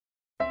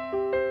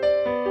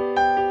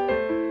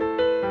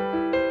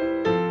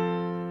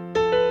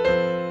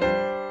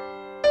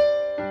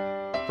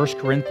1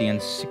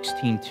 Corinthians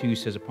 16:2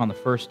 says, upon the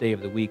first day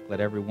of the week, let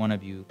every one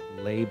of you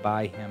lay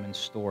by him in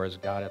store as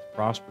God hath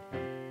prospered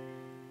him,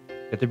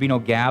 that there be no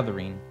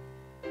gatherings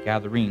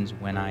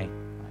when I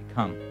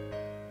come.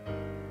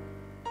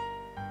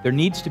 There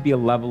needs to be a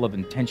level of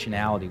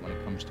intentionality when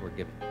it comes to our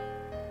giving.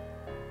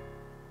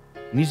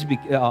 There needs to be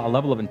a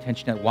level of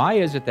intentionality. Why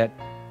is it that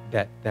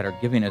our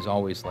giving is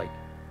always like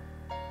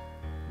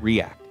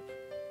reactive?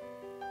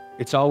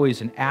 It's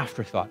always an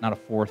afterthought, not a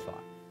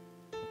forethought.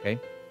 Okay?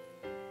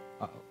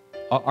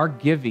 Our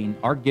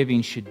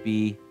giving should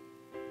be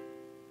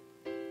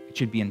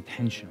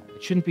intentional.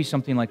 It shouldn't be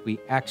something like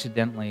we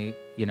accidentally,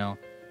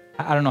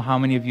 I don't know how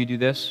many of you do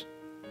this,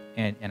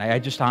 and I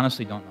just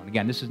honestly don't know. And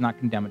again, this is not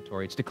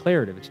condemnatory. It's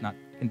declarative. It's not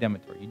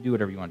condemnatory. You do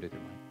whatever you want to do with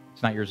your money.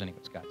 It's not yours anyway.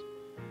 It's God's.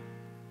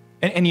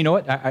 And you know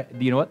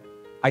what?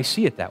 I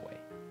see it that way,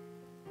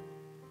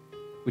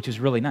 which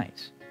is really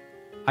nice.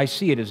 I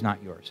see it as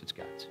not yours. It's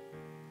God's.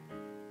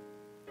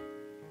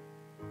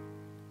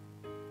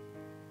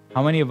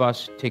 How many of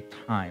us take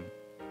time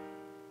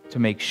to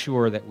make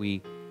sure that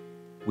we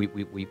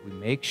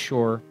make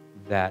sure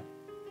that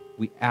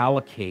we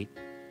allocate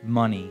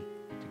money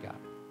to God?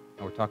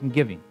 Now we're talking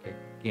giving. Okay?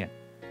 Again,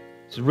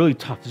 this is really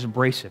tough. This is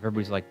abrasive.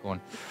 Everybody's like going,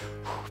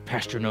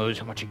 "Pastor knows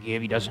how much you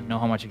give. He doesn't know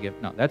how much you give."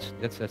 No, that's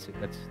nonsense.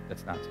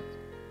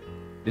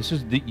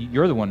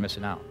 You're the one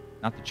missing out,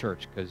 not the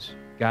church, because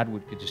God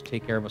could just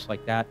take care of us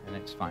like that, and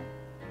it's fine.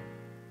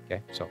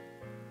 Okay, so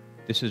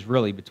this is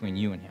really between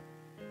you and Him.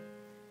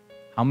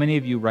 How many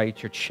of you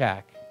write your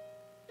check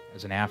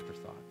as an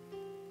afterthought?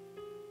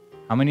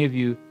 How many of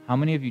you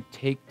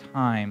take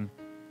time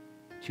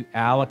to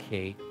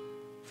allocate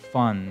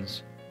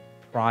funds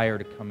prior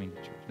to coming to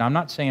church? Now, I'm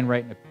not saying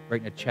writing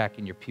a check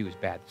in your pew is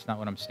bad. That's not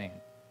what I'm saying.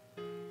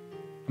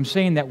 I'm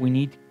saying that we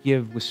need to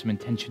give with some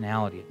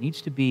intentionality.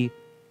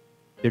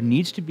 There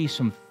needs to be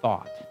some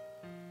thought.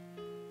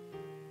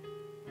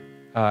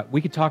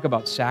 We could talk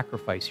about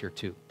sacrifice here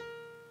too.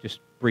 Just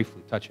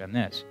briefly touch on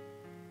this.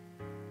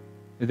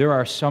 There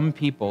are some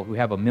people who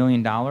have $1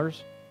 million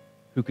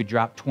who could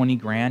drop 20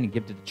 grand and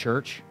give to the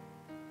church,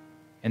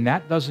 and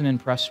that doesn't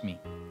impress me.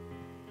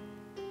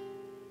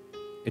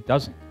 It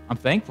doesn't. I'm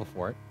thankful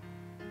for it.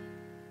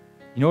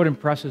 You know what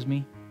impresses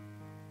me?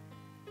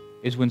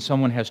 Is when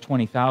someone has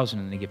 20,000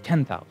 and they give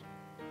 10,000.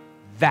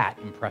 That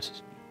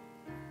impresses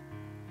me.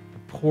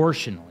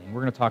 Proportionally, and we're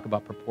going to talk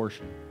about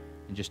proportion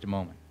in just a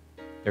moment.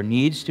 There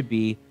needs to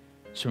be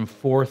some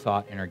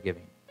forethought in our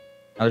giving.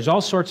 Now, there's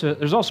all sorts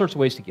of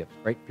ways to give,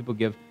 right? People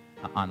give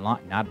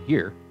online, not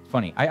here. It's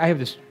funny. I have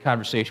this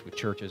conversation with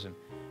churches,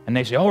 and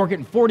they say, "Oh, we're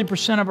getting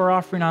 40% of our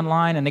offering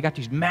online," and they got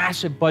these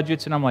massive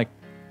budgets, and I'm like,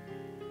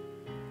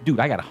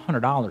 "Dude, I got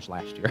 $100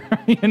 last year."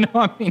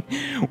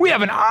 We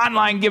have an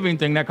online giving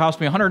thing that cost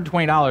me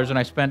 $120, and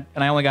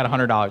I only got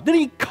 $100. Did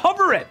he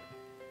cover it?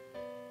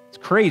 It's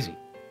crazy.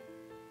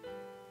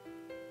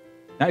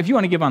 Now, if you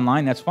want to give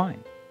online, that's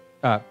fine.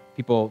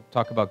 People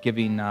talk about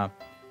giving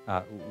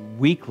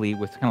weekly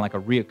with kind of like a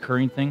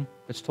reoccurring thing.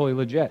 That's totally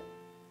legit.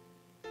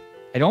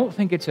 I don't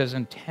think it's as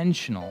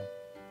intentional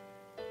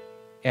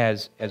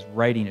as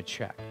writing a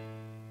check,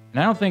 and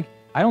I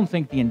don't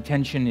think the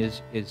intention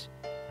is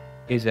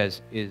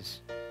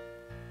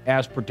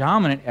as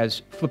predominant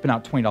as flipping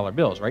out $20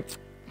 bills, right?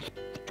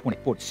 20,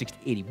 40, 60,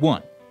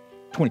 81,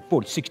 20,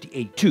 40, 60,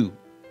 82,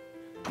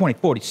 20,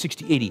 40,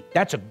 60, 80.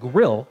 That's a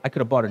grill. I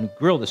could have bought a new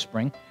grill this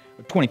spring.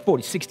 20,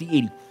 40, 60,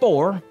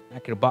 84. I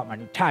could have bought my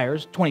new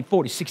tires. 20,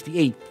 40, 60,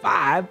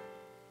 85.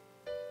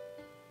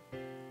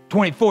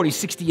 20, 40,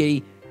 60,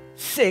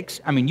 86.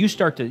 I mean, you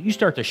start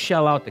to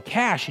shell out the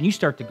cash, and you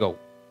start to go,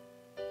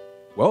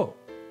 whoa.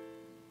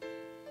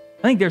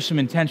 I think there's some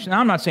intention. Now,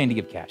 I'm not saying to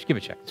give cash. Give a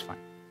check. It's fine.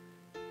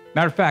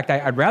 Matter of fact,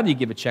 I'd rather you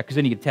give a check because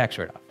then you get tax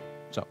write-off.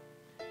 So,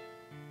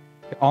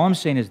 all I'm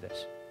saying is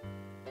this.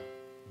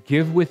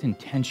 Give with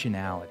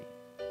intentionality.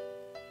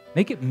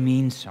 Make it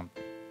mean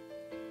something.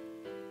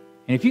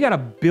 And if you got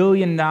 $1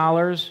 billion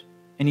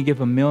and you give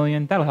 $1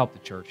 million, that'll help the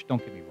church.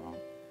 Don't get me wrong.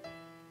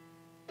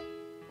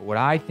 But what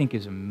I think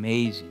is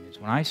amazing is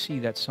when I see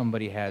that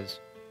somebody has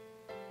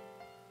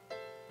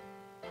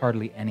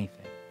hardly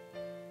anything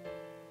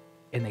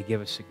and they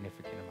give a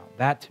significant amount.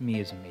 That to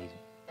me is amazing.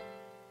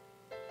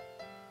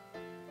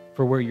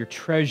 For where your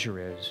treasure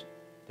is,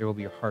 there will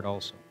be your heart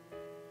also.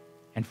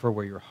 And for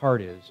where your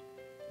heart is,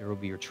 there will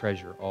be your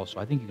treasure also.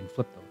 I think you can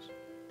flip those.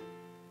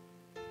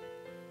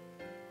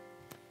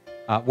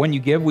 When you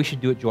give, we should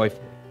do it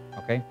joyfully.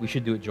 Okay? We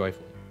should do it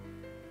joyfully.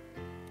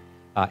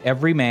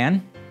 Every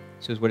man,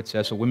 says what it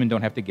says, so women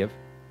don't have to give.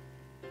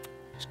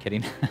 Just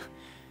kidding.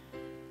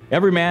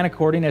 Every man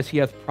according as he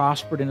hath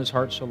prospered in his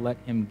heart, so let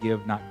him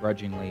give, not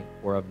grudgingly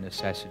or of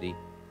necessity,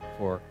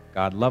 for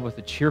God loveth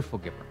a cheerful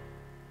giver.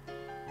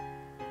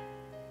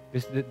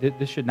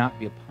 This should not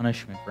be a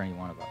punishment for any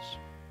one of us.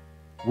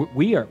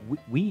 We are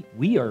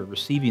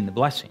receiving the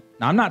blessing.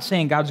 Now, I'm not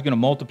saying God's going to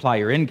multiply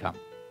your income.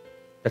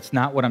 That's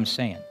not what I'm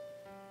saying.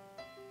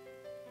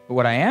 But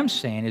what I am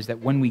saying is that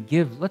when we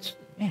give,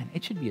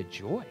 it should be a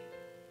joy.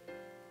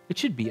 It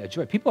should be a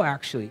joy. People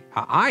actually,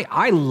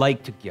 I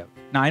like to give.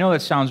 Now, I know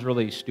that sounds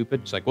really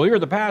stupid. It's like, well, you're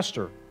the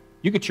pastor.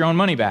 You get your own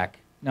money back.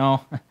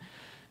 No,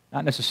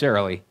 not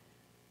necessarily.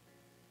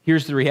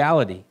 Here's the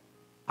reality.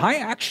 I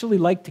actually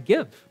like to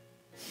give.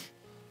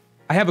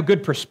 I have a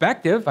good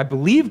perspective. I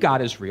believe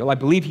God is real. I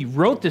believe He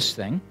wrote this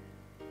thing.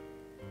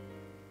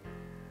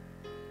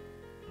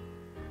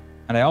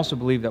 And I also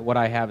believe that what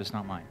I have is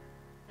not mine.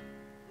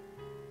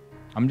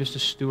 I'm just a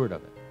steward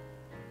of it.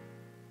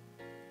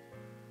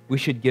 We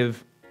should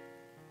give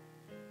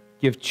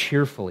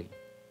cheerfully.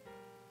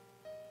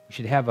 We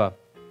should have a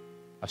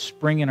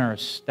spring in our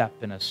step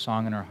and a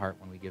song in our heart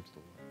when we give to the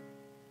Lord.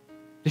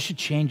 This should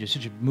change us.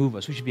 It should move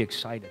us. We should be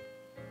excited.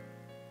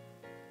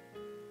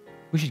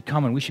 We should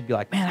come and we should be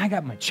like, man, I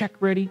got my check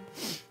ready.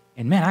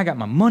 And man, I got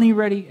my money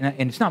ready.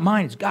 And it's not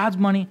mine, it's God's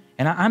money.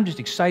 And I'm just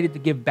excited to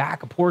give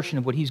back a portion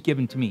of what He's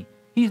given to me.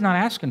 He's not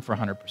asking for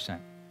 100%.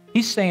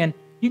 He's saying,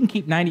 you can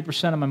keep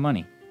 90% of my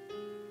money.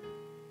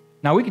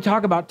 Now, we could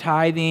talk about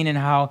tithing and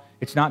how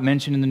it's not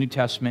mentioned in the New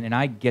Testament, and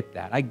I get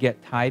that. I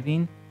get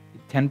tithing.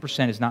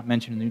 10% is not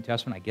mentioned in the New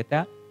Testament. I get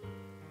that.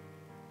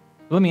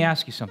 But let me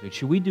ask you something.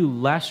 Should we do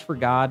less for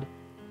God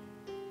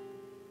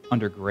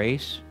under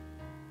grace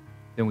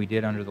than we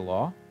did under the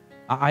law?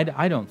 I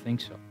don't think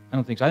so. I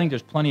don't think so. I think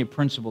there's plenty of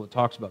principle that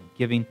talks about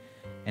giving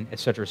and et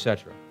cetera, et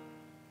cetera.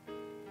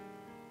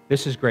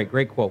 This is great.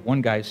 Great quote.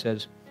 One guy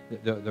says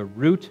the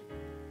root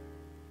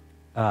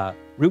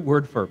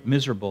word for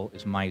miserable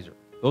is miser.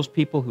 Those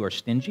people who are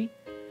stingy,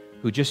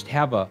 who just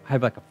have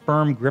like a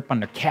firm grip on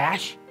their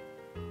cash.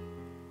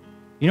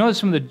 You know,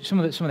 some of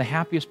the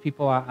happiest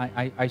people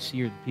I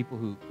see are the people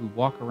who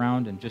walk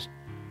around and just,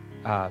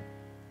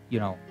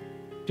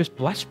 just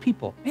bless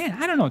people. Man,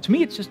 I don't know. To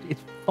me, it's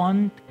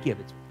fun to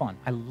give. It's fun.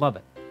 I love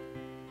it.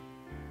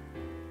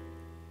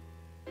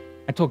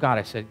 I told God,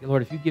 I said,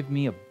 Lord, if you give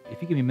me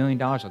 $1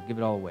 million, I'll give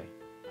it all away.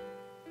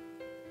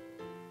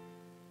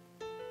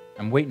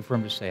 I'm waiting for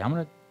Him to say, I'm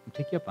going to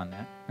take you up on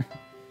that.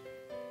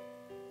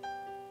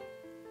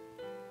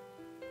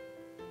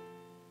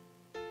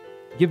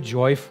 Give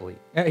joyfully.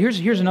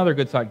 Here's another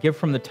good thought. Give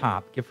from the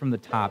top. Give from the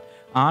top.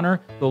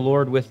 Honor the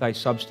Lord with thy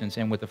substance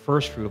and with the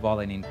first fruit of all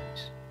thine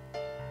increase.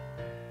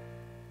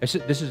 This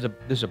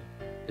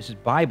is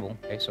Bible.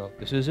 Okay, so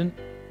this isn't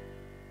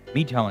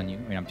me telling you.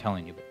 I mean, I'm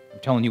telling you, but I'm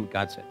telling you what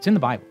God said. It's in the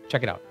Bible.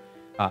 Check it out.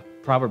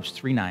 Proverbs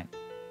 3:9.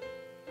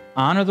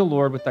 Honor the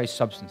Lord with thy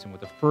substance and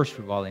with the first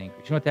fruit of all thy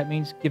increase. You know what that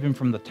means? Give Him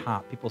from the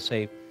top. People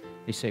say,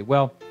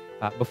 well,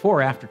 before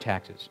or after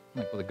taxes?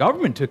 I'm like, well, the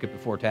government took it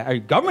before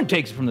tax. Government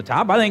takes it from the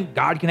top. I think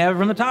God can have it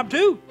from the top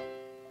too.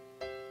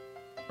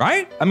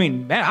 Right? I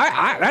mean, man,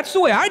 that's the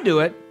way I do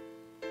it.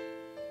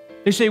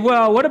 They say,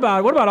 well, what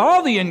about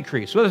all the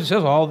increase? Well, it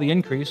says all the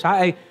increase.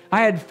 I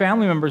had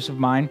family members of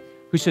mine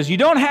who says, you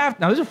don't have,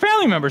 now these are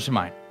family members of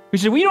mine, who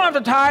said, well, you don't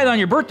have to tithe on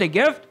your birthday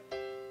gift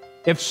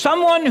if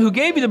someone who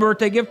gave you the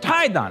birthday gift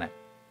tithed on it.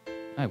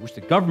 I wish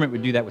the government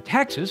would do that with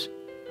taxes.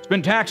 It's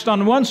been taxed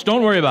on once,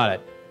 don't worry about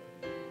it.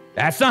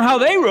 That's not how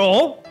they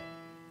roll.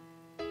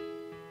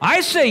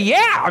 I say,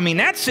 yeah, I mean,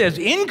 that says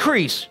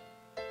increase.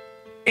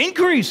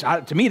 Increase.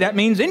 To me, that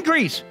means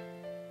increase.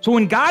 So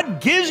when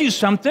God gives you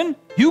something,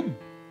 you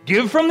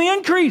give from the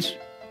increase.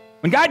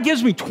 When God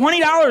gives me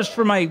 $20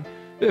 for my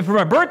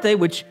birthday,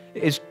 which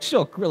is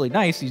still really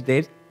nice these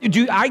days,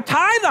 I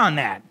tithe on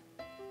that.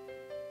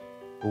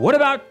 But what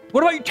about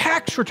your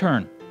tax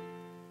return?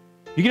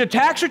 You get a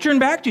tax return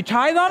back, do you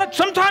tithe on it?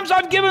 Sometimes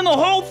I've given the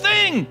whole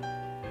thing.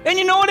 And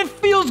you know what? It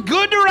feels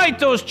good to write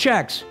those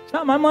checks. It's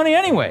not my money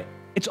anyway.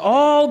 It's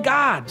all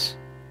God's.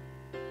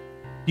 Do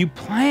you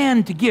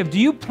plan to give? Do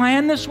you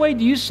plan this way?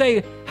 Do you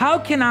say, how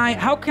can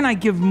I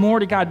give more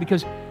to God?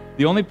 Because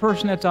the only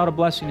person that's out of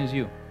blessing is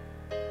you.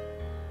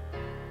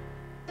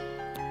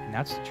 And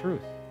that's the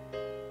truth.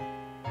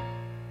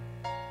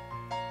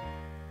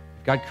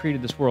 God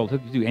created this world. He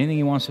can do anything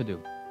He wants to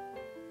do.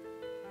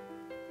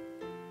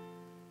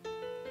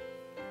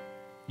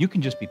 You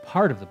can just be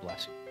part of the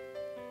blessing.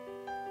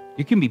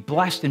 You can be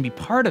blessed and be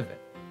part of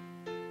it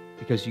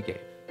because you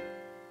gave.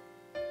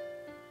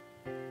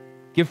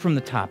 Give from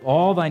the top,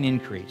 all thine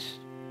increase.